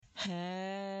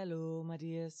Hello, my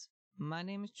dears. My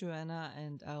name is Joanna,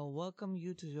 and I'll welcome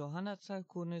you to Johanna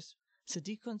Tralkonis, the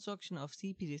Deconstruction of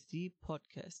CPTSD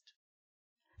podcast.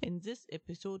 In this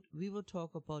episode, we will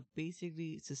talk about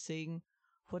basically the saying,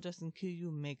 "What doesn't kill you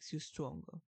makes you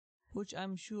stronger," which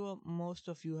I'm sure most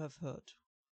of you have heard.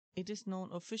 It is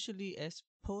known officially as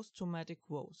post-traumatic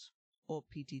growth, or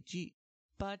PTG,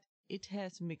 but it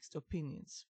has mixed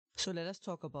opinions. So let us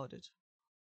talk about it.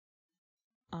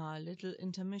 A little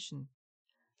intermission.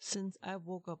 Since I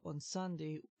woke up on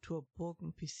Sunday to a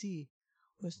broken PC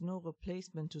with no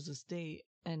replacement to this day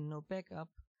and no backup,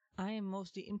 I am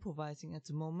mostly improvising at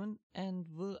the moment and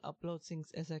will upload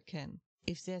things as I can.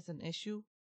 If there's an issue,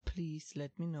 please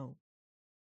let me know.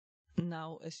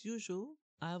 Now, as usual,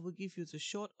 I will give you the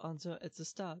short answer at the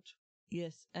start,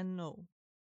 yes and no,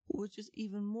 which is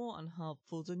even more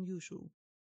unhelpful than usual.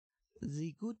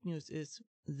 The good news is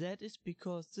that is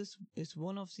because this is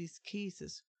one of these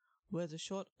cases where the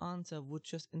short answer would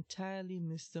just entirely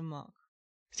miss the mark.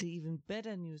 The even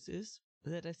better news is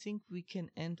that I think we can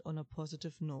end on a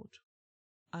positive note.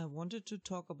 I wanted to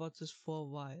talk about this for a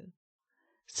while,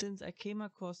 since I came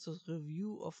across the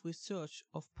review of research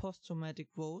of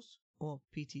post-traumatic growth, or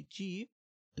PTG,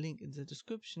 link in the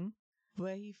description,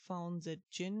 where he found that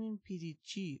genuine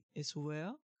PTG is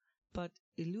rare, but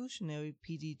illusionary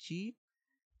PTG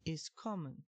is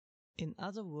common. In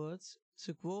other words,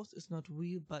 the growth is not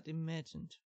real but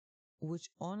imagined, which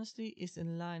honestly is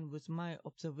in line with my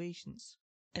observations,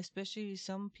 especially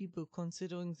some people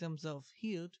considering themselves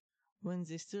healed when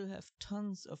they still have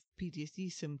tons of PTSD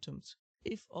symptoms,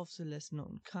 if of the less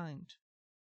known kind.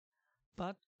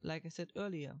 But, like I said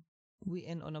earlier, we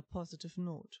end on a positive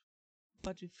note.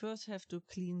 But we first have to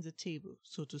clean the table,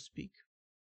 so to speak.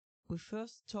 We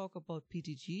first talk about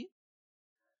PTG,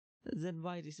 then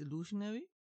why it is illusionary,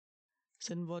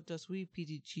 then what does real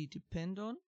PTG depend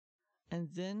on,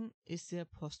 and then is there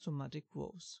post-traumatic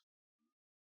growth.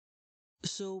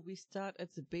 So we start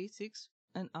at the basics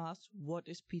and ask, what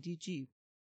is PTG?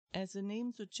 As the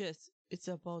name suggests, it's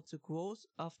about the growth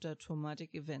after a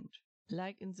traumatic event.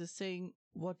 Like in the saying,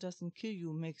 "What doesn't kill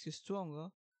you makes you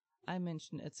stronger," I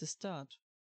mentioned at the start.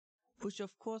 Which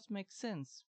of course makes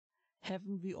sense.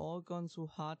 Haven't we all gone through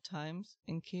hard times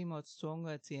and came out stronger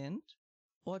at the end?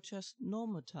 Or just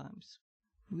normal times?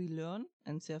 We learn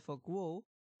and therefore grow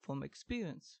from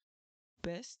experience.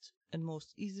 Best and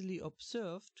most easily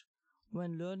observed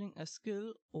when learning a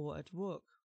skill or at work.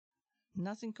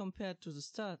 Nothing compared to the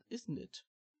start, isn't it?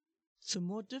 The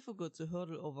more difficult the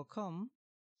hurdle overcome,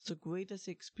 the greater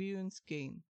the experience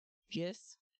gain.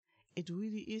 Yes, it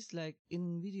really is like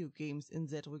in video games in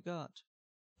that regard.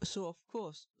 So of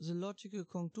course, the logical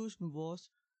conclusion was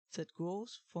that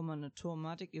growth from a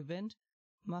traumatic event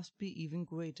must be even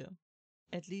greater.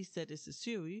 At least that is the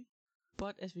theory,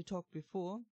 but as we talked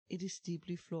before, it is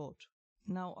deeply flawed.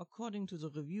 Now, according to the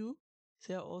review,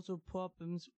 there are also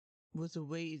problems with the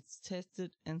way it's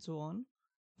tested and so on,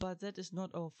 but that is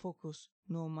not our focus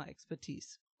nor my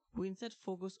expertise. We instead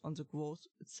focus on the growth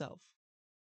itself.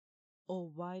 Or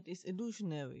why it is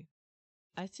illusionary.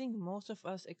 I think most of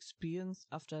us experience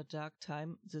after a dark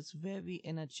time this very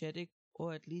energetic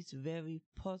or at least very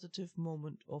positive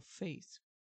moment of faith,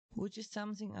 which is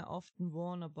something I often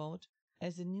warn about,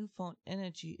 as a newfound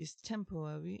energy is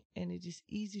temporary and it is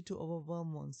easy to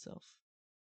overwhelm oneself.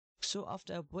 So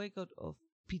after a breakout of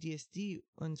PTSD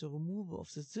and the removal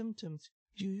of the symptoms,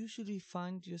 you usually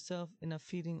find yourself in a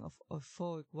feeling of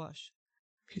euphoric rush.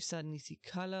 You suddenly see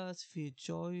colors, feel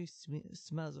joy,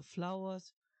 smell the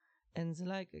flowers, and the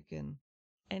like again.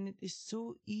 And it is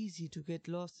so easy to get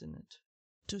lost in it,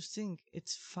 to think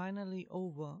it's finally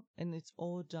over and it's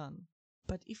all done.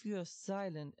 But if you are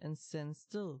silent and stand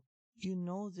still, you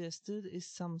know there still is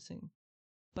something.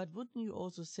 But wouldn't you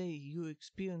also say you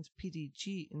experience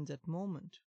PTG in that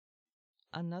moment?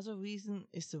 Another reason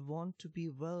is the want to be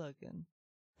well again.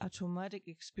 A traumatic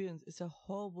experience is a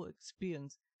horrible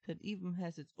experience that even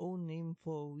has its own name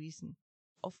for a reason.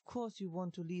 Of course you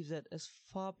want to leave that as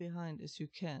far behind as you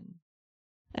can.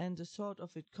 And the thought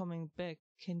of it coming back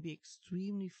can be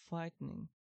extremely frightening.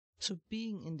 So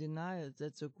being in denial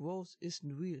that the growth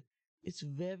isn't real is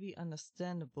very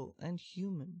understandable and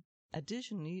human.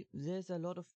 Additionally, there's a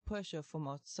lot of pressure from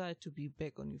outside to be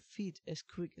back on your feet as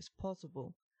quick as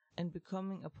possible and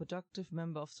becoming a productive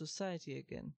member of society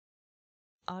again.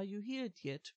 Are you healed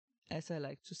yet, as I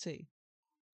like to say?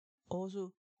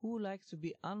 Also, who likes to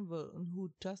be unwell and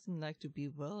who doesn't like to be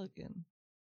well again?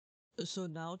 So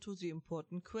now to the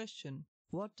important question.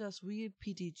 What does real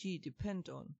PTG depend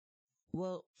on?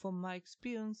 Well, from my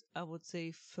experience, I would say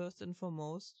first and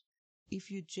foremost, if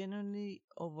you genuinely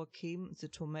overcame the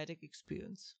traumatic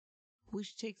experience.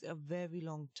 which takes a very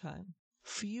long time.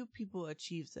 Few people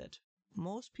achieve that.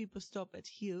 Most people stop at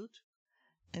healed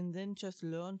and then just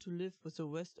learn to live with the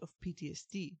rest of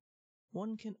PTSD.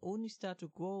 One can only start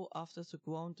to grow after the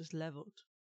ground is leveled.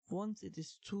 Once it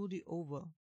is truly over,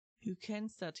 you can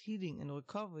start healing and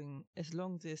recovering as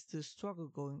long as there's still struggle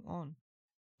going on.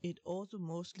 It also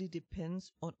mostly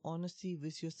depends on honesty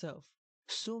with yourself.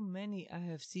 So many I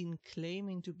have seen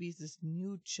claiming to be this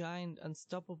new giant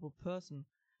unstoppable person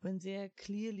when they are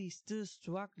clearly still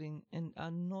struggling and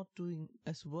are not doing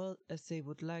as well as they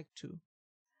would like to.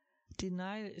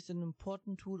 Denial is an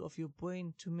important tool of your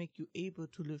brain to make you able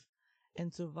to live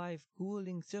and survive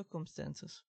grueling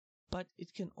circumstances, but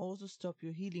it can also stop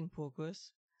your healing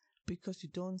progress because you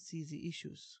don't see the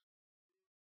issues.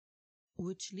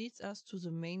 Which leads us to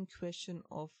the main question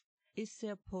of, is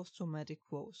there post-traumatic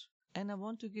growth? And I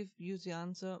want to give you the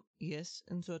answer, yes,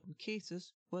 in certain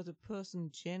cases where the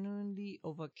person genuinely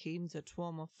overcame their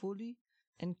trauma fully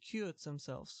and cured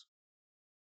themselves.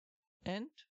 And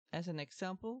as an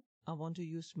example, I want to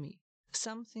use me.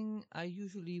 Something I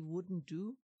usually wouldn't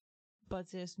do,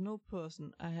 but there's no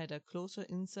person I had a closer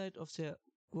insight of their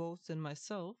growth than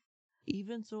myself,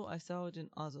 even though I saw it in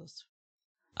others.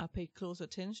 I paid close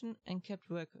attention and kept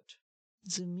record.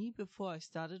 The me before I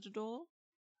started it all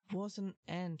was an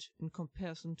ant in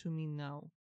comparison to me now,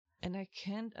 and I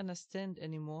can't understand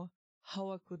anymore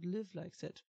how I could live like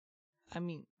that. I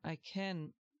mean, I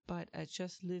can, but I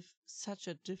just live such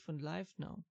a different life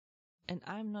now. And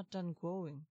I'm not done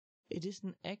growing. It is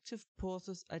an active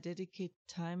process I dedicate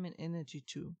time and energy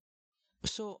to.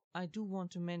 So I do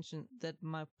want to mention that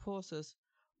my process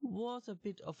was a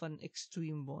bit of an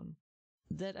extreme one,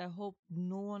 that I hope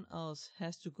no one else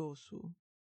has to go through.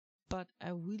 But I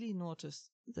really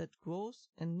noticed that growth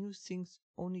and new things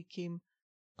only came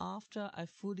after I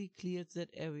fully cleared that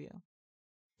area.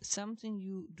 Something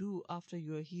you do after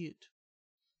you are healed.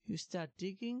 You start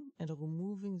digging and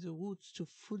removing the roots to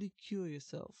fully cure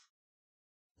yourself.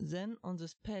 Then on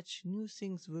this patch new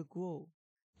things will grow,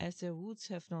 as their roots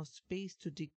have now space to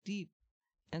dig deep,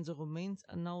 and the remains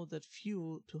are now that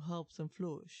fuel to help them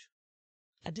flourish.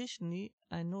 Additionally,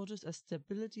 I notice a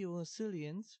stability or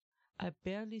resilience I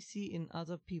barely see in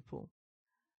other people,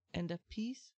 and a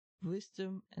peace,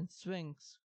 wisdom, and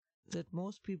strength that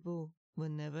most people will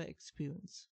never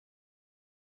experience.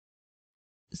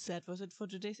 That was it for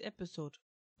today's episode.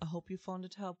 I hope you found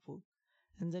it helpful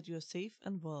and that you're safe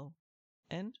and well.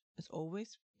 And, as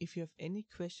always, if you have any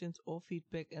questions or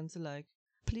feedback and the like,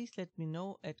 please let me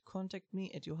know at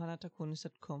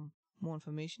contactme@johannatakonis.com. More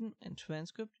information and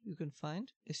transcript you can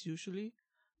find, as usually,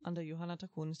 under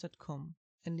johannatakonis.com,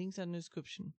 and links are in the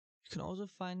description. You can also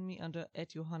find me under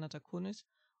 @johannatakonis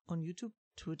on YouTube,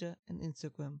 Twitter, and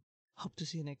Instagram. Hope to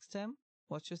see you next time.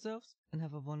 Watch yourselves and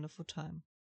have a wonderful time.